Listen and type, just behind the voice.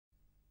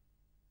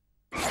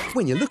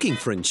When you're looking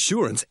for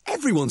insurance,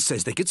 everyone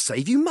says they could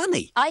save you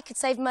money. I could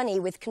save money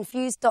with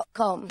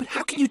Confused.com. But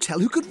how can you tell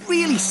who could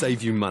really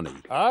save you money?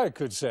 I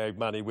could save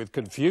money with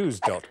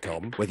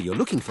Confused.com. Whether you're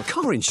looking for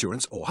car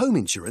insurance or home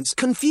insurance,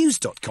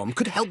 Confused.com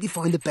could help you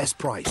find the best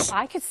price.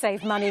 I could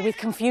save money with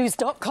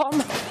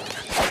Confused.com.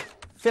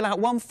 Fill out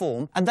one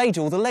form and they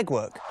do all the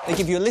legwork. They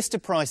give you a list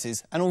of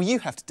prices and all you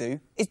have to do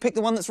is pick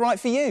the one that's right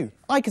for you.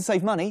 I can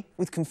save money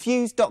with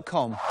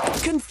Confused.com.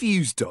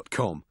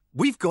 Confused.com.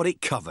 We've got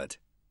it covered.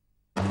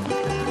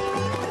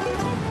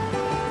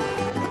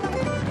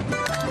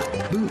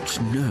 Boots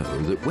know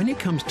that when it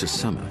comes to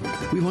summer,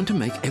 we want to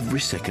make every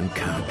second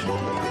count.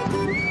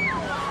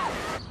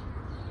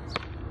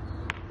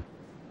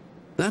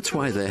 That's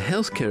why their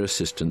healthcare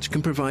assistants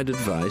can provide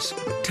advice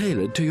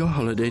tailored to your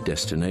holiday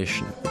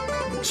destination,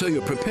 so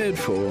you're prepared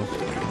for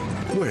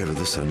wherever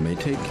the sun may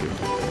take you.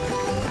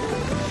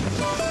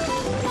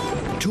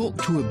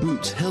 Talk to a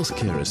Boots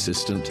healthcare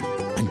assistant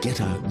and get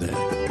out there.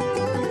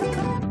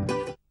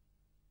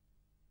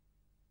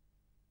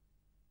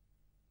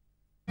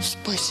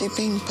 Spicy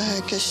bean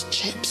burgers,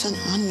 chips and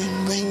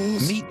onion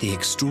rings. Meet the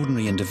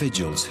extraordinary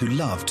individuals who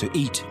love to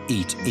eat,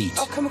 eat, eat.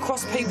 I've come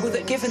across people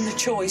that, given the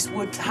choice,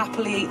 would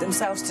happily eat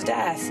themselves to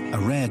death. A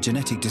rare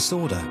genetic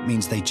disorder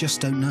means they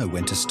just don't know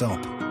when to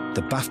stop.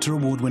 The BAFTA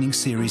award-winning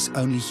series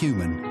Only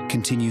Human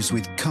continues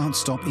with Can't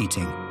Stop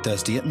Eating,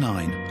 Thursday at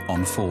 9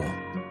 on 4.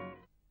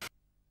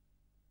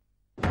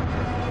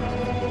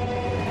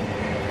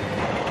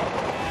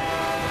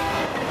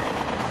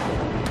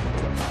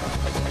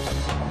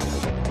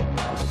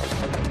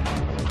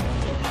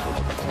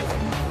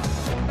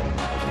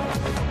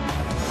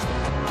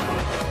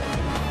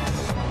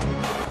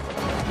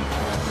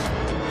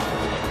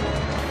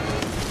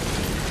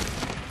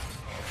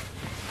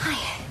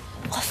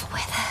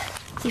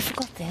 You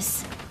forgot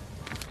this.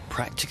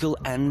 Practical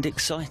and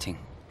exciting.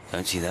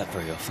 Don't see that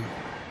very often.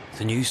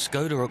 The new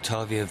Skoda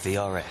Octavia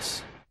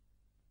VRS.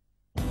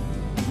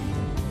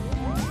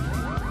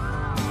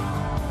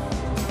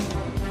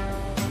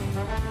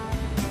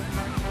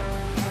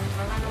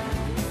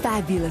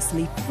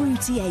 Fabulously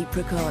fruity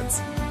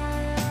apricots.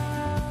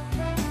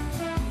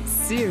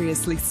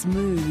 Seriously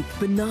smooth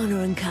banana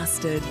and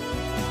custard.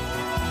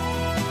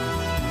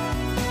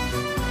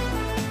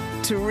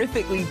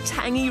 Terrifically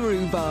tangy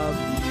rhubarb.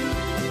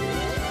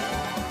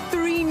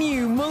 3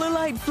 new Muller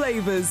Light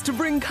flavours to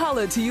bring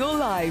colour to your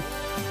life.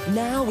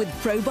 Now with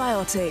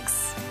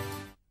probiotics.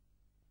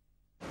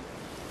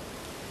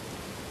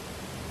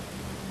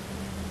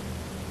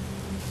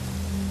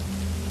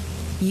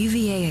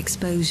 UVA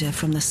exposure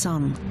from the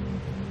sun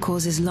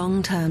causes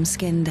long-term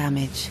skin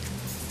damage.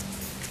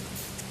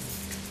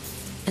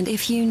 And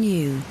if you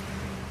knew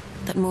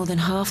that more than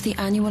half the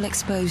annual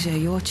exposure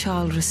your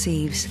child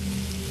receives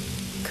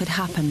could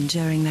happen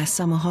during their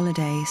summer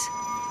holidays,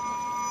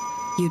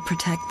 you'd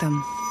protect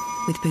them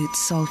with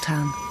Boots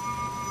Soltan,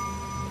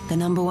 the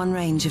 #1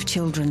 range of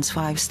children's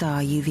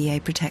 5-star UVA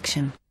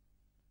protection.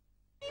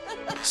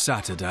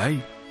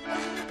 Saturday.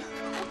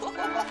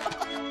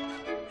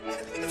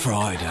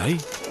 Friday.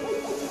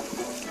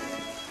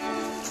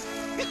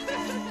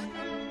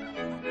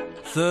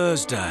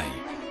 Thursday.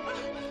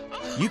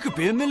 You could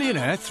be a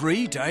millionaire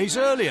 3 days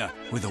earlier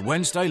with a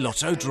Wednesday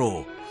Lotto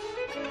draw.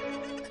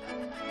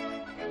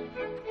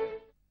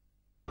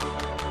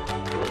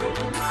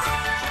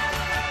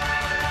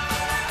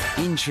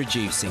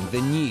 Introducing the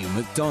new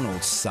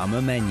McDonald's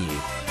summer menu.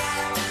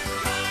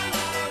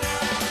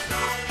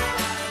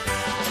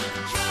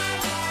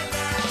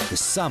 The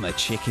Summer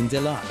Chicken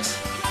Deluxe.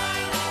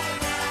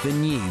 The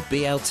new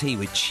BLT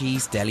with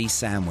cheese deli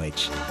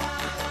sandwich.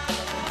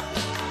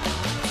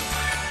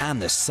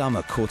 And the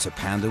Summer Quarter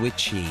Pounder with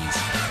cheese.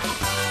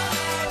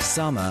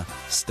 Summer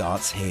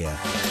starts here.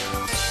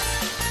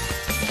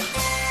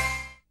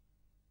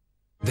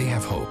 They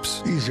have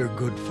hopes. These are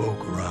good folk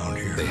around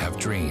here. They have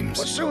dreams.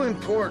 What's so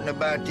important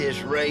about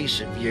this race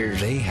of yours?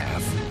 They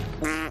have...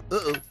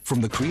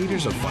 From the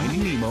creators of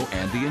Finding Nemo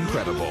and The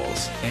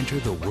Incredibles, enter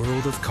the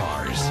world of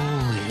cars.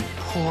 Holy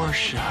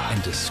Porsche.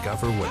 And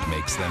discover what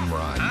makes them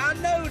run. I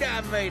knowed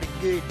I made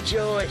a good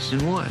choice.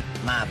 And what?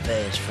 My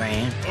best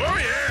friend. Oh,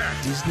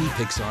 yeah! Disney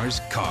Pixar's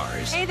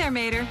Cars. Hey there,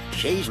 Mater.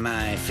 She's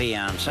my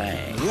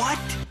fiancée. What?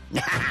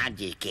 Nah, I'm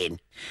just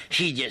kidding.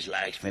 She just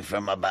likes me for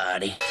my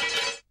body.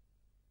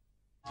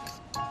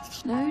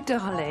 No,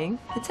 darling.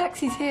 The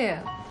taxi's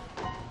here.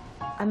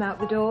 I'm out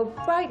the door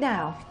right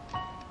now.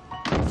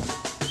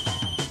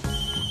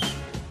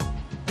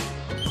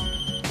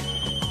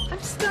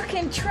 I'm stuck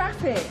in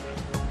traffic.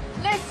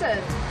 Listen.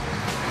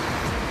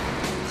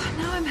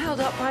 Now I'm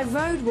held up by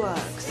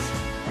roadworks.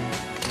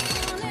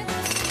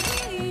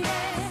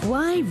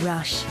 Why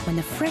rush when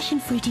the fresh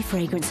and fruity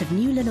fragrance of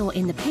new Lenor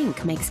in the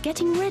pink makes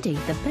getting ready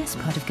the best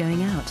part of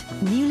going out?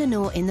 New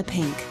Lenor in the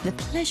pink. The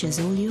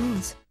pleasure's all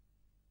yours.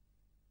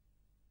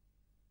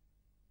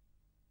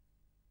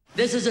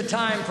 This is a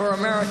time for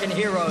American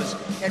heroes,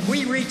 and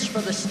we reach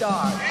for the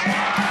stars.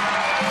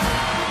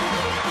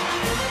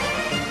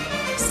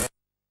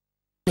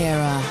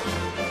 Era,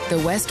 the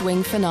West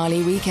Wing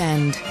finale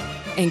weekend.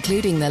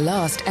 including the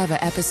last ever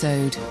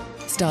episode.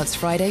 Starts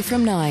Friday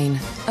from 9,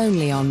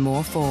 only on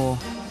More 4.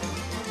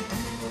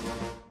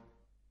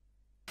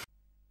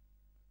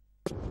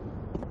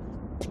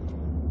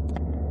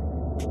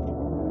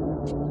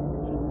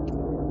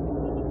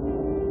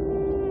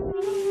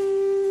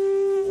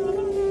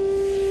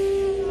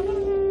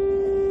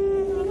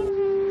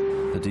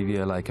 The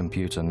DVLA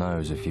computer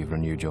knows if you've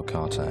renewed your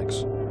car tax,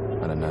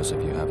 and it knows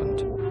if you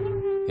haven't.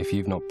 If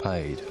you've not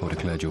paid or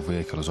declared your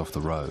vehicle as off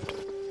the road,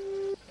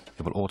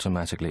 it will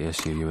automatically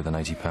issue you with an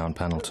 £80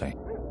 penalty.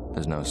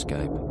 There's no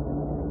escape.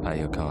 Pay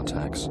your car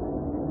tax.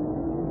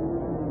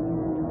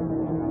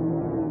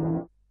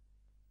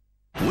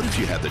 What if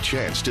you had the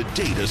chance to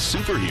date a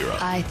superhero?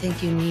 I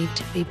think you need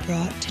to be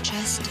brought to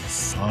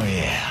justice. Oh,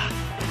 yeah.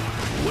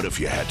 What if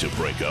you had to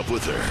break up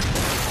with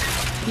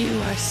her? You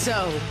are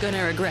so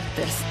gonna regret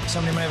this.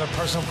 Somebody may have a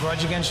personal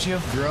grudge against you.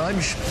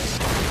 Grudge?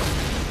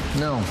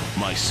 No.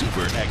 My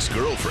super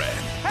ex-girlfriend.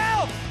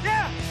 Help!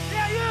 Yeah,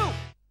 you!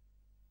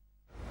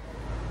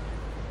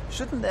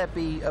 Shouldn't there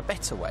be a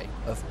better way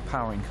of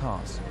powering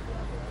cars?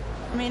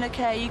 I mean,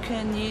 okay, you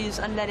can use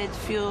unleaded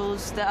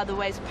fuels, there are other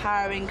ways of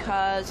powering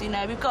cars, you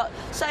know, we've got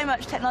so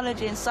much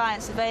technology and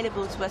science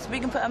available to us. If we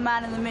can put a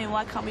man in the moon,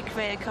 why can't we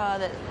create a car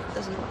that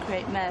doesn't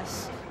create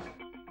mess?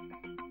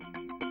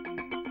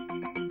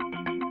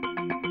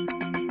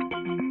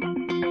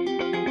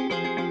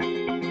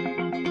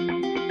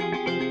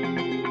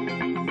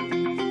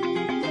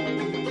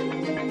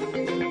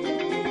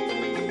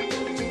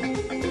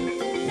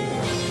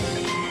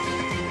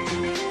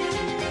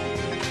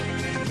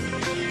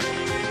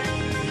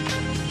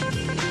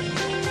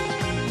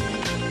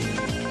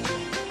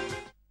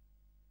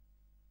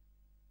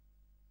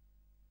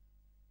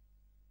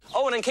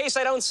 Oh, and in case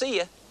I don't see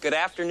you, good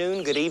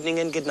afternoon, good evening,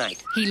 and good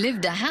night. He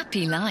lived a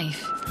happy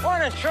life.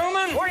 Morning,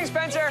 Truman. Morning,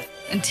 Spencer.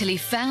 Until he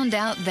found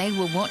out they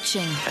were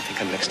watching. I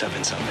think I'm mixed up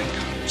in something.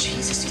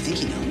 Jesus, you think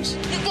he knows?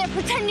 They're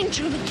pretending,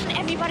 Truman.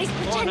 Everybody's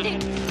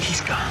pretending.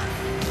 He's gone.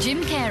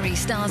 Jim Carrey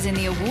stars in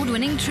the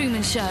award-winning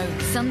Truman Show,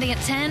 Sunday at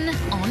 10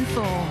 on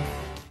 4.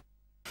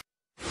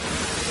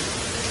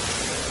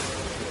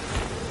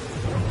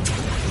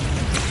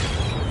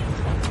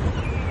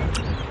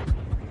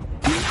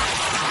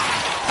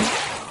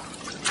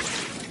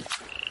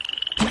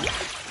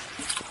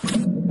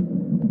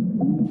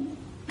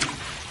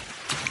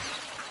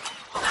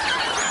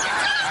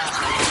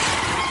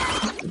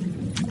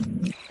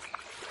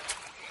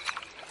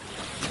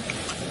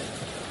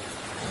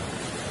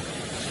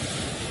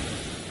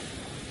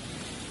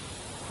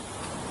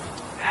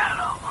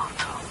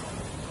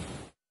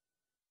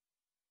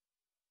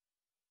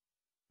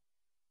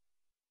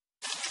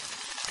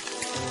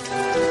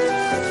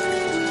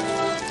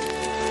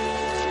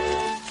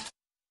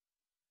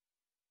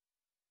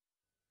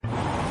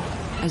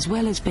 As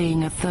well as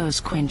being a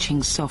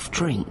thirst-quenching soft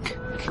drink,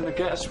 Can I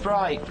get a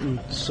Sprite and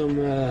some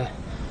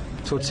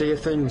tortilla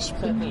things?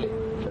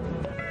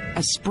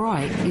 a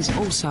Sprite is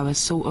also a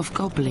sort of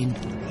goblin.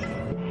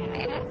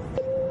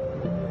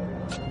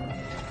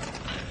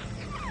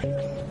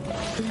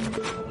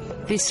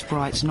 This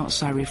Sprite's not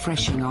so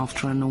refreshing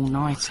after an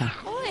all-nighter,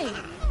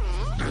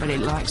 but it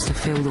likes to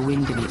feel the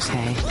wind in its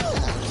hair.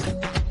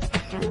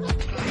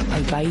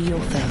 Obey your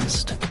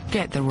thirst.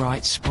 Get the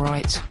right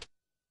Sprite.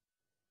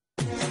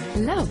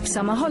 Love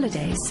summer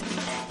holidays,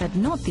 but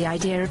not the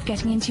idea of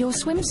getting into your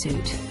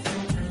swimsuit?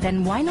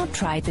 Then why not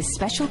try the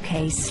Special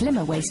K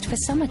Slimmer Waist for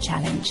Summer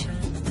Challenge?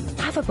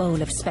 Have a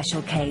bowl of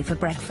Special K for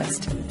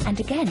breakfast, and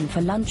again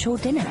for lunch or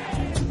dinner.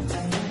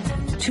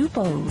 2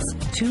 bowls,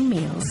 2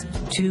 meals,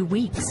 2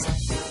 weeks.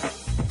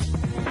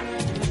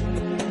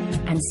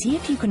 And see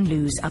if you can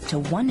lose up to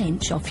 1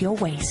 inch off your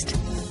waist.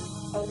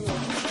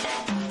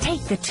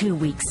 Take the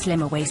 2-week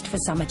Slimmer Waist for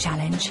Summer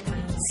Challenge.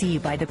 See you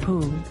by the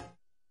pool.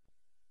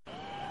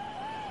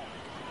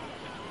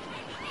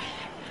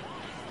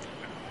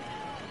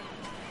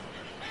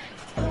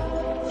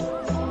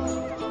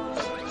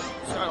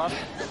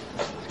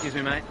 Excuse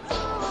me, mate.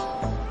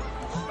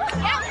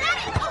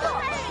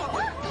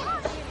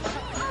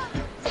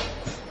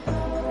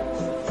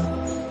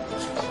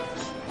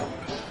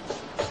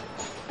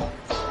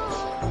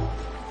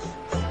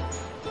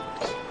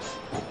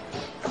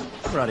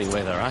 Ruddy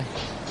weather, eh?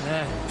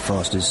 Yeah.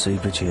 Foster's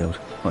super chilled.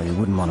 Well, you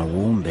wouldn't want a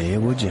warm beer,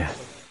 would you?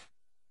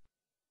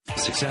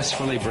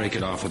 Successfully break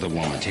it off with a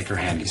woman. Take her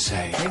hand and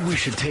say, Maybe we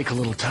should take a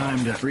little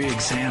time to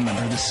re-examine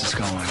where this is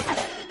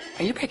going.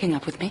 Are you picking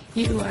up with me?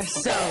 You are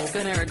so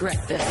gonna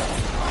regret this.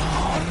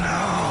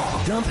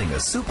 Oh, no. Dumping a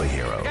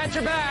superhero Got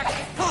your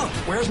back.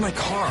 oh, where's my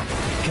car?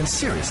 Can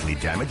seriously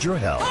damage your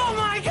health. Oh,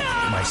 my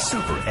God! My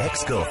super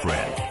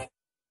ex-girlfriend.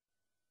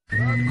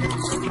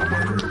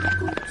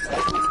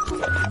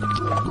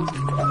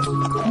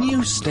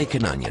 New steak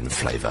and onion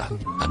flavour.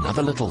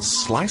 Another little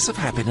slice of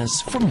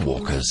happiness from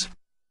Walker's.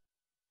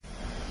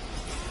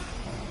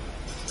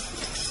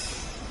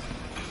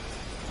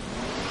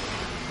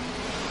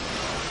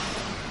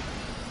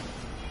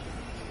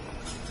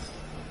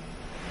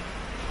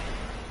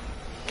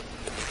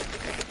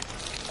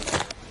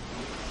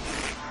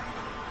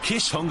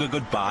 Kiss hunger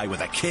goodbye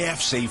with a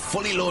KFC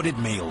fully loaded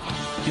meal.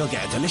 You'll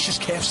get a delicious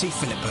KFC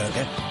fillet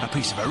burger, a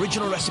piece of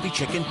original recipe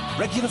chicken,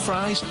 regular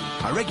fries,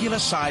 a regular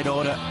side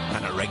order,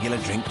 and a regular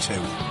drink too.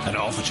 And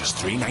all for just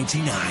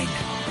 $3.99.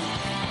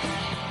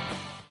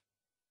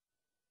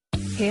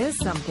 Here's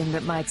something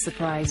that might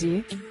surprise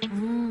you.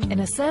 In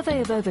a survey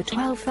of over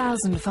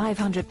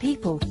 12,500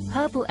 people,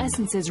 Herbal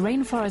Essences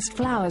Rainforest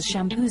Flowers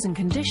shampoos and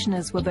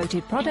conditioners were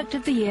voted Product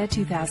of the Year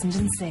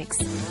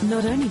 2006.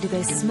 Not only do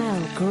they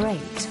smell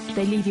great,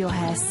 they leave your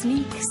hair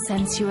sleek,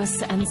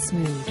 sensuous and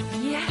smooth.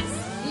 Yes!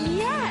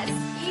 Yes!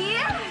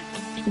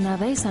 Yes! Now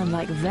they sound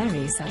like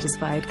very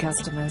satisfied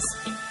customers.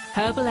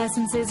 Herbal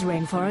Essences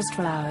Rainforest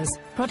Flowers,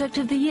 Product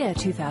of the Year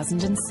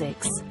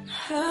 2006.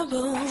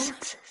 Herbal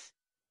Essences.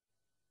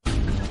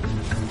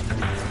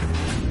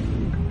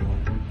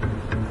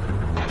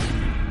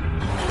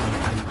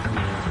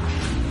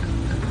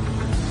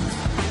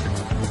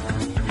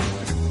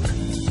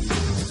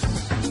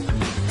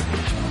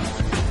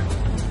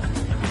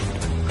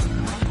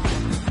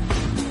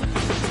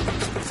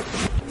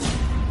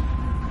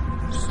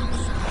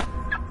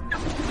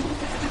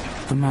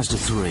 The Mazda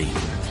 3.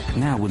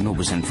 Now with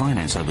 0%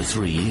 finance over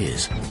 3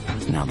 years.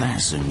 Now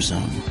that's zoom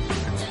zone.